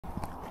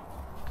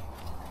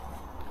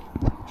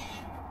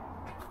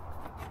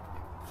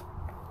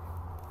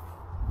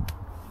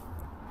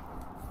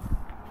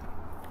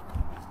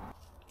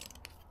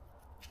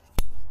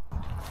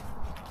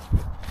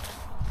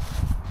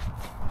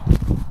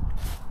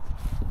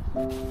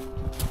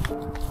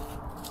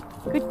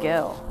Good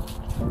girl.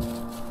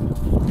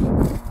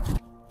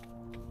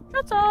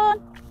 Trot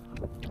on.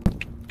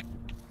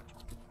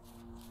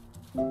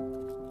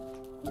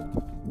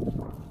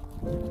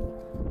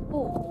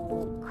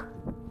 Walk.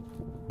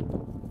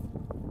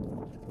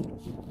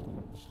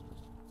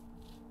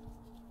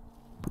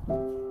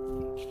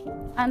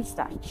 And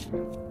stand.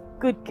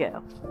 Good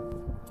girl.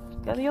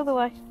 Go the other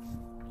way.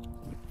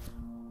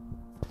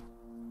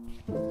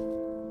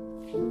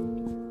 Come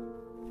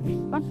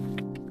on.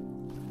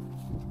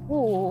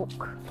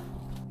 Walk.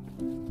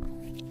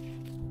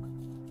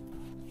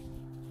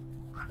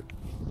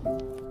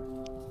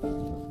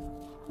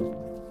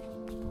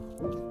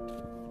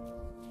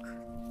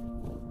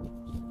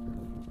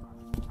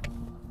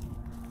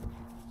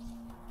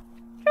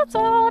 Trot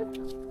on.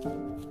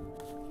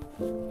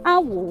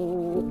 And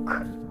walk.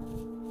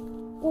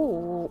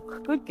 Walk.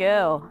 Good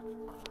girl.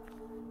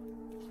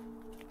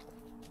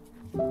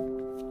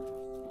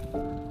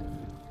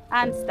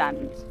 And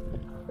stand.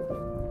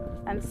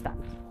 And stand.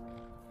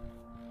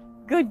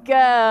 Good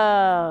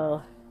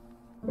girl.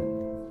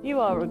 You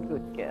are a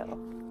good girl.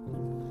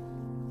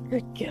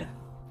 Good girl.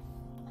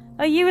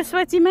 Are you a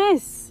sweaty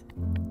mess?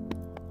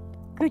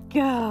 Good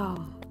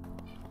girl.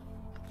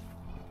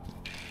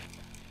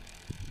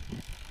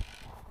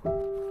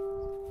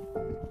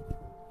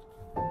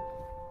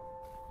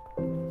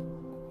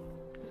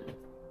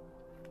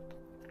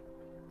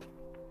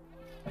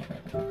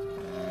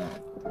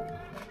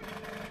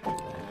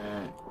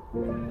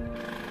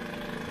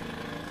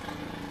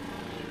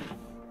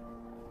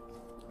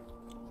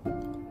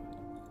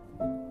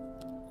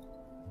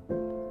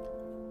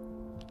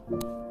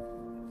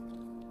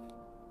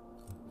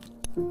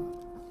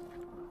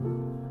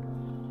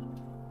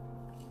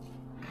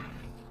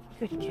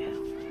 Good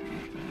girl.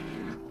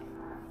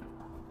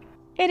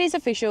 It is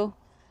official.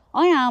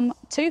 I am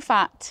too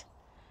fat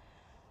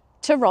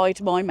to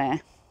ride my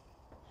mare.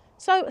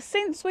 So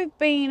since we've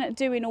been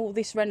doing all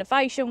this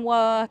renovation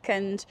work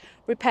and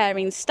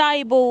repairing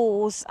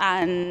stables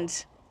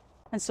and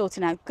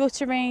sorting out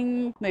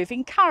guttering,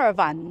 moving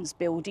caravans,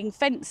 building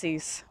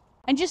fences,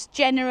 and just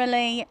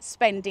generally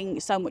spending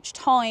so much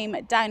time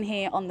down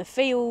here on the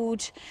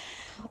field,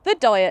 the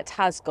diet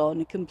has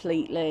gone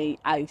completely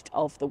out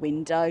of the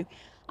window.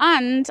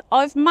 And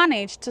I've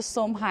managed to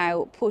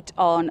somehow put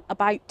on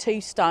about 2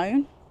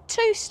 stone.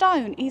 2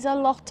 stone is a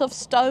lot of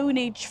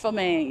stonage for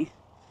me.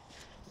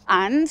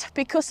 And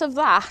because of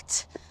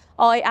that,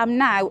 I am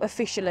now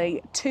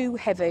officially too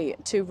heavy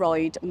to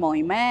ride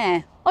my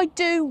mare. I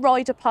do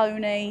ride a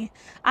pony,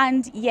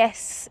 and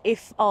yes,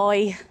 if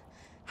I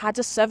had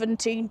a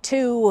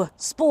 17.2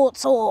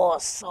 sports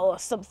horse or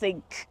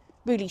something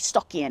really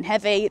stocky and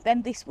heavy,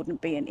 then this wouldn't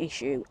be an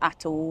issue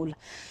at all.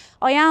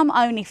 I am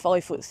only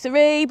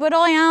 5'3", but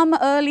I am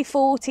early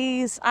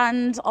 40s,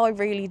 and I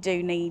really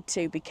do need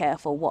to be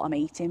careful what I'm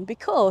eating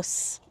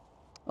because,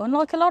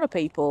 unlike a lot of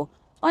people,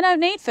 I don't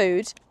need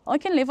food. I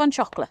can live on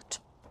chocolate.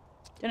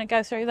 Do you want to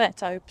go through there,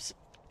 Tobes?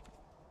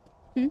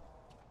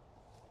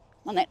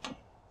 On it.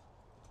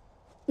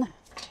 Come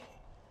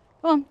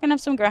on, can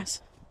have some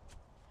grass.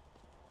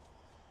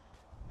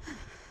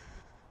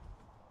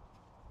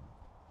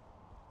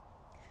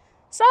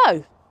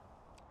 So,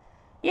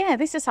 yeah,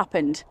 this has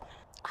happened.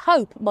 I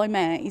hope my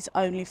mare is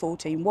only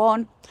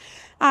 14.1,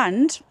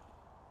 and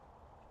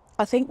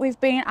I think we've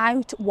been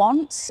out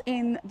once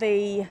in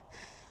the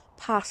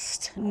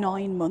past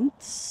 9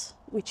 months,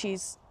 which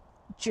is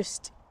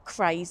just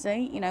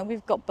crazy. You know,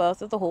 we've got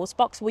both of the horse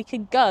box. We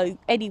can go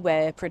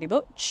anywhere pretty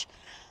much.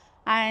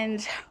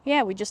 And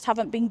yeah, we just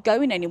haven't been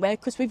going anywhere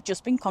because we've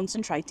just been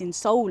concentrating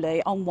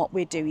solely on what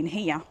we're doing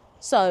here.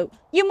 So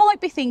you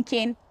might be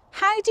thinking,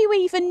 how do you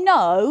even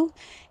know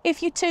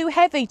if you're too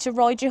heavy to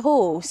ride your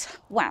horse?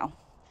 Well,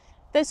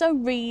 there's a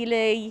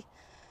really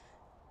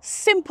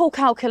simple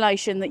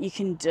calculation that you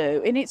can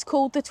do, and it's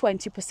called the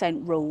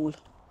 20% rule.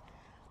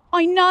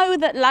 I know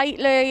that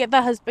lately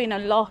there has been a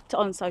lot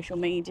on social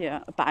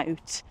media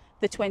about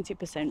the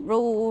 20%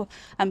 rule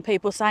and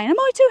people saying, am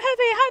I too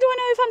heavy? How do I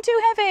know if I'm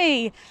too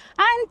heavy?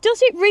 And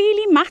does it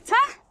really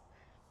matter?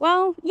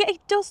 Well, yeah,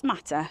 it does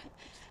matter.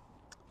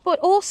 But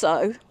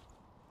also,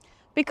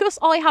 because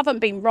I haven't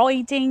been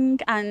riding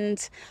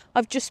and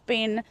I've just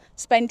been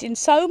spending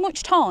so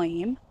much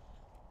time,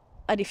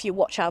 and if you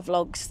watch our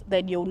vlogs,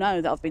 then you'll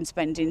know that I've been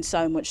spending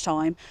so much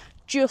time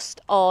just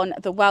on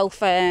the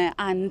welfare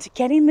and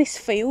getting this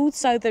field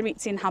so that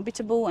it's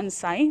inhabitable and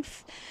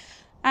safe.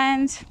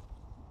 And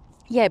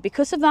yeah,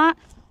 because of that,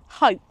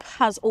 Hope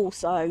has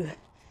also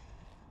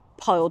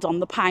piled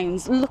on the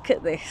pounds. Look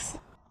at this.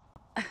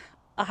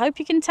 I hope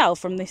you can tell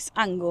from this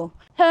angle.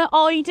 Her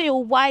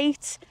ideal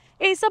weight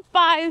is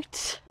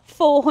about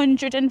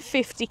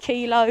 450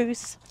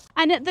 kilos.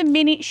 And at the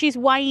minute she's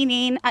weighing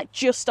in at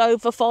just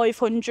over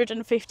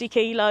 550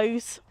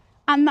 kilos.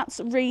 And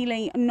that's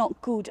really not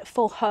good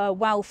for her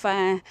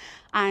welfare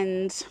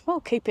and, well,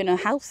 keeping her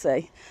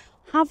healthy.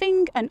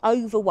 Having an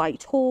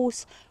overweight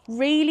horse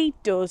really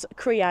does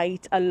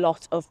create a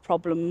lot of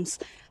problems.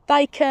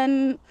 They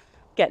can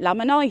get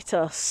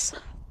laminitis,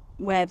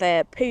 where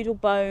their pedal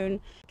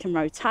bone can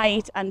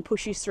rotate and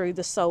pushes through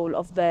the sole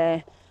of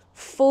their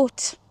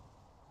foot.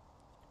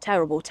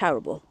 Terrible,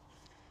 terrible,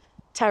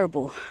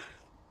 terrible.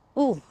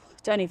 Oh,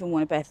 don't even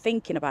want to bear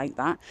thinking about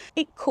that.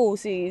 It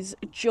causes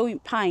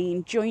joint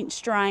pain, joint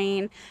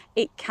strain.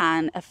 It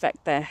can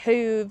affect their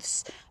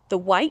hooves. The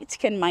weight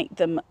can make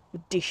them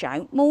dish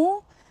out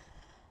more.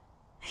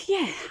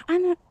 Yeah,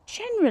 and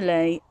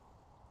generally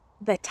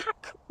their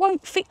tack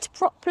won't fit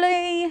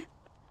properly.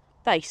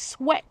 They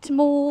sweat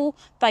more.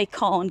 They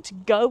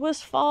can't go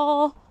as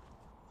far.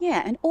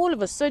 Yeah, and all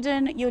of a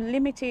sudden you're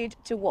limited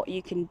to what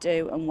you can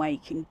do and where you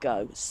can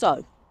go.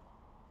 So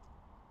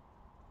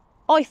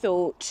I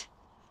thought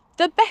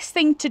the best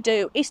thing to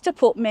do is to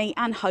put me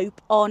and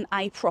Hope on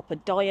a proper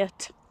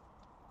diet.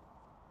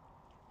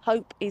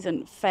 Hope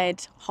isn't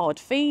fed hard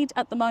feed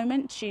at the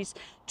moment. She's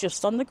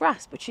just on the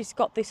grass, but she's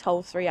got this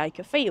whole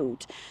 3-acre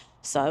field.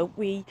 So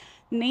we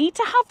need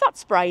to have that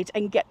sprayed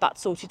and get that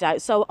sorted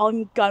out. So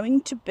I'm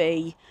going to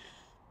be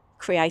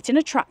creating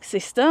a track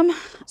system.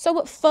 So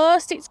at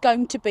first it's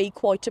going to be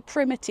quite a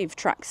primitive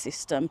track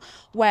system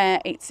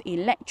where it's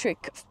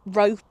electric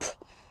rope,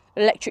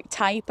 electric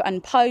tape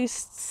and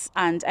posts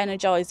and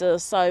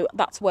energizers. So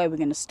that's where we're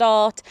going to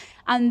start.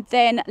 And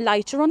then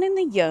later on in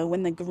the year,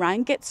 when the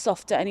ground gets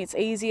softer and it's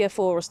easier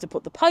for us to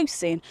put the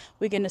posts in,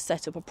 we're going to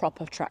set up a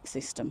proper track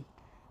system.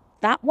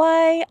 That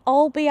way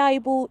I'll be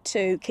able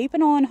to keep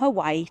an eye on her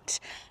weight,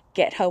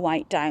 get her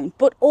weight down,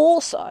 but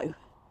also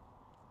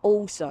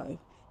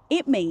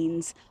it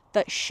means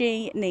that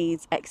she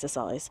needs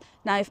exercise.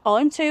 Now, if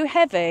I'm too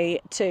heavy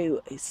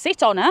to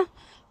sit on her,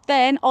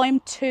 then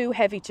I'm too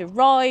heavy to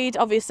ride.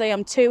 Obviously,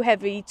 I'm too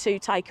heavy to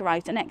take her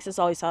out and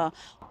exercise her.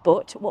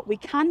 But what we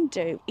can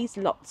do is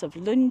lots of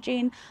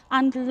lunging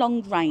and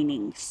long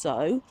reining.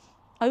 So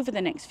over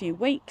the next few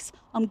weeks,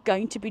 I'm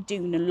going to be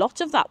doing a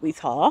lot of that with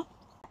her.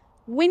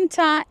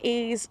 Winter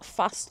is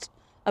fast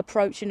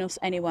approaching us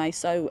anyway,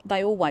 so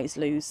they always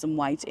lose some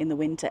weight in the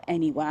winter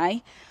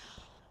anyway.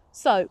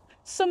 So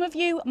some of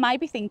you may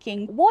be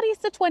thinking, what is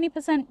the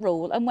 20%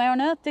 rule and where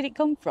on earth did it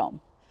come from?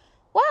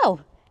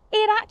 Well,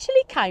 it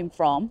actually came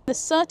from the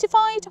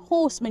Certified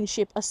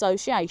Horsemanship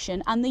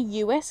Association and the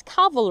US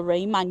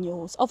Cavalry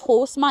Manuals of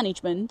Horse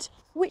Management,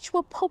 which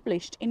were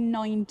published in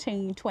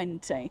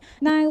 1920.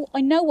 Now,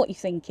 I know what you're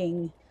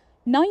thinking.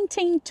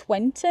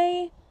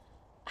 1920?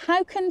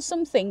 How can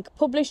something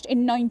published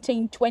in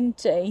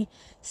 1920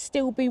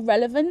 still be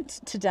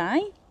relevant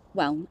today?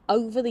 Well,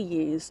 over the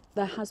years,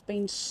 there has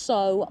been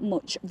so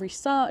much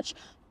research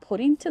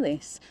put into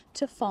this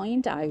to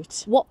find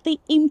out what the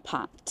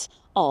impact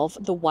of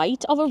the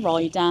weight of a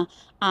rider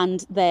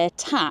and their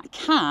tack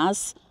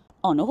has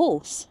on a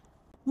horse.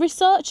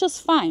 Researchers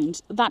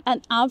found that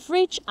an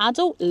average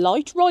adult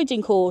light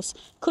riding horse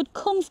could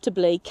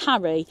comfortably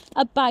carry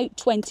about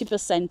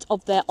 20%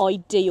 of their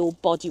ideal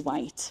body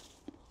weight.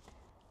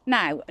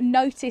 Now,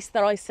 notice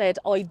that I said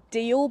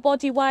ideal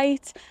body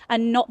weight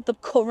and not the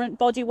current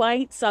body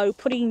weight. So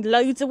putting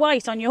loads of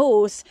weight on your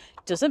horse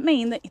doesn't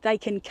mean that they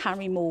can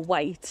carry more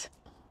weight.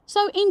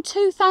 So in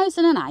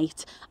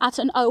 2008, at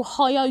an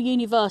Ohio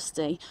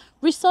university,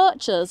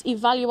 researchers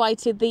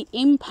evaluated the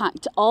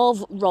impact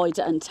of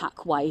rider and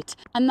tack weight.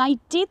 And they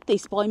did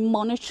this by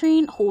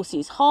monitoring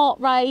horses' heart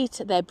rate,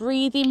 their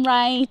breathing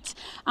rate,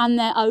 and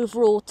their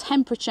overall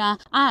temperature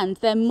and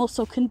their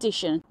muscle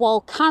condition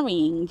while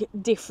carrying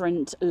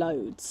different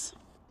loads.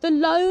 The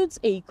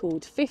loads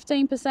equaled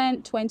 15%,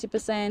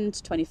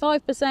 20%,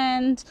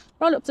 25%,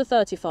 right up to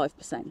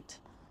 35%.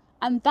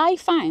 And they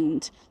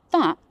found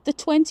that the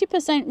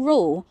 20%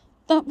 rule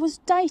that was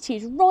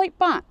dated right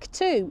back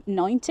to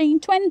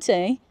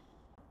 1920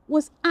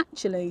 was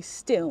actually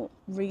still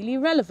really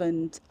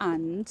relevant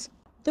and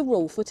the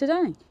rule for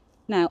today.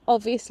 Now,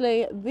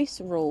 obviously,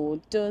 this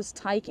rule does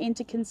take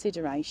into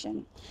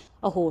consideration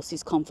a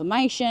horse's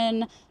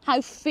conformation,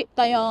 how fit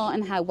they are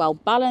and how well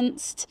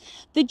balanced,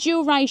 the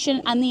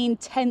duration and the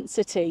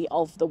intensity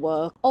of the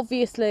work.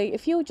 Obviously,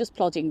 if you're just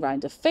plodding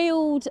around a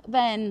field,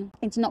 then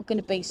it's not going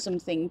to be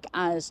something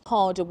as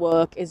hard a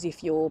work as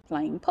if you're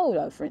playing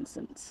polo, for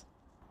instance.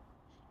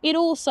 It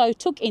also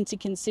took into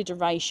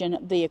consideration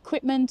the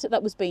equipment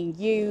that was being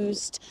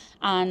used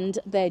and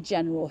their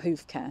general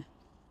hoof care.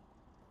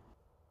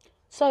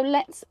 So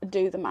let's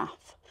do the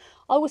math.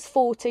 I was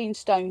 14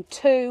 stone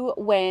 2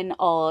 when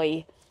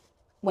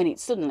it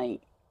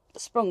suddenly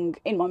sprung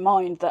in my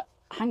mind that,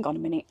 hang on a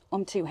minute,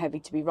 I'm too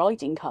heavy to be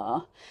riding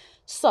her.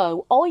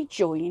 So I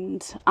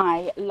joined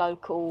a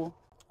local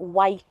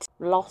weight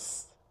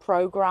loss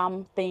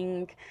program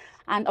thing,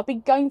 and I've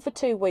been going for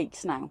 2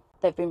 weeks now.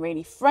 They've been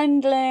really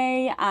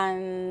friendly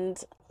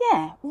and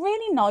yeah,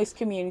 really nice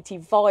community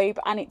vibe,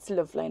 and it's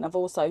lovely. And I've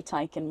also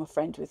taken my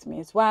friend with me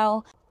as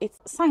well. It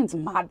sounds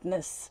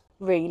madness,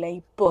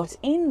 really, but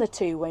in the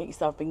 2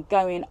 weeks I've been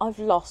going, I've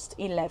lost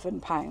 11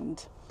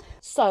 pounds.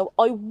 So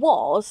I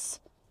was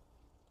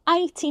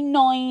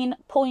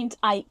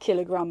 89.8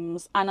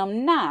 kilograms and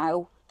I'm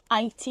now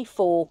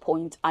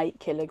 84.8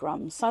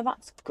 kilograms. So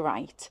that's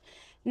great.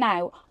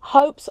 Now,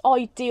 Hope's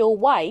ideal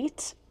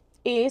weight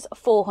is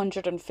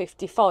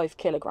 455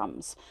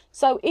 kilograms.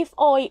 So if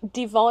I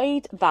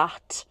divide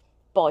that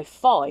by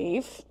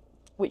 5,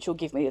 which will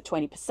give me the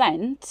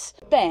 20%,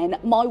 then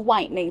my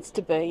weight needs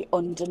to be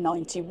under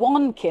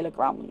 91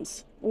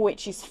 kilograms,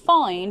 which is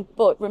fine,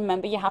 but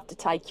remember you have to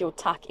take your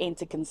tack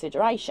into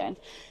consideration.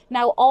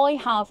 Now I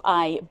have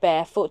a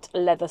barefoot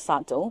leather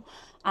saddle,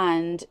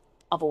 and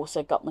I've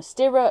also got my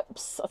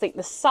stirrups. I think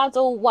the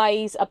saddle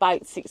weighs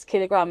about 6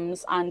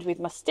 kilograms, and with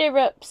my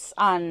stirrups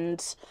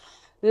and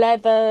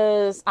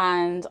leathers,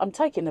 and I'm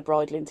taking the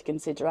bridle into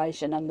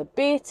consideration, and the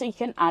bit, you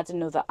can add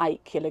another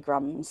 8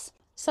 kilograms.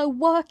 So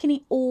working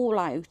it all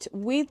out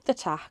with the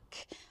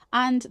tack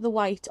and the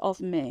weight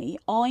of me,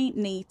 I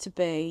need to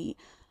be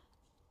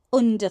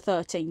under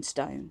 13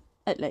 stone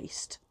at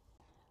least.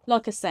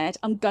 Like I said,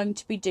 I'm going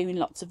to be doing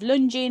lots of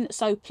lunging,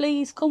 so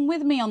please come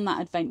with me on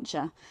that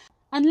adventure.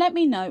 And let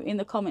me know in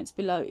the comments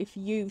below if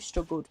you've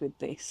struggled with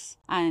this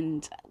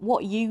and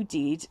what you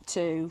did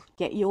to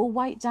get your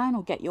weight down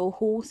or get your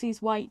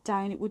horse's weight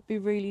down. It would be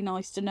really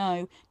nice to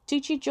know.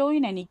 Did you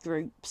join any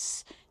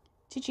groups?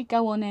 Did you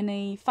go on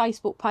any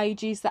Facebook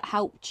pages that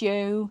helped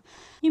you?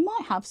 You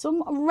might have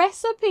some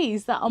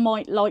recipes that I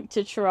might like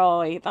to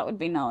try. That would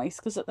be nice,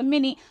 because at the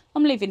minute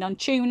I'm living on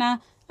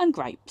tuna and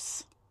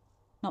grapes.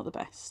 Not the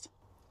best.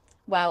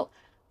 Well,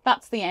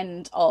 that's the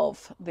end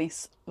of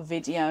this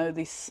video.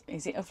 Is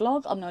it a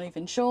vlog? I'm not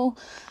even sure.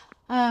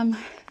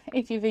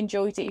 If you've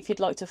enjoyed it, if you'd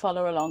like to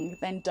follow along,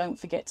 then don't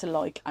forget to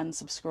like and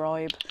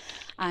subscribe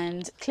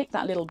and click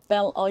that little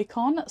bell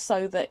icon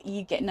so that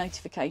you get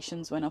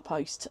notifications when I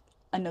post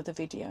another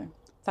video.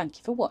 Thank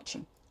you for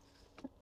watching.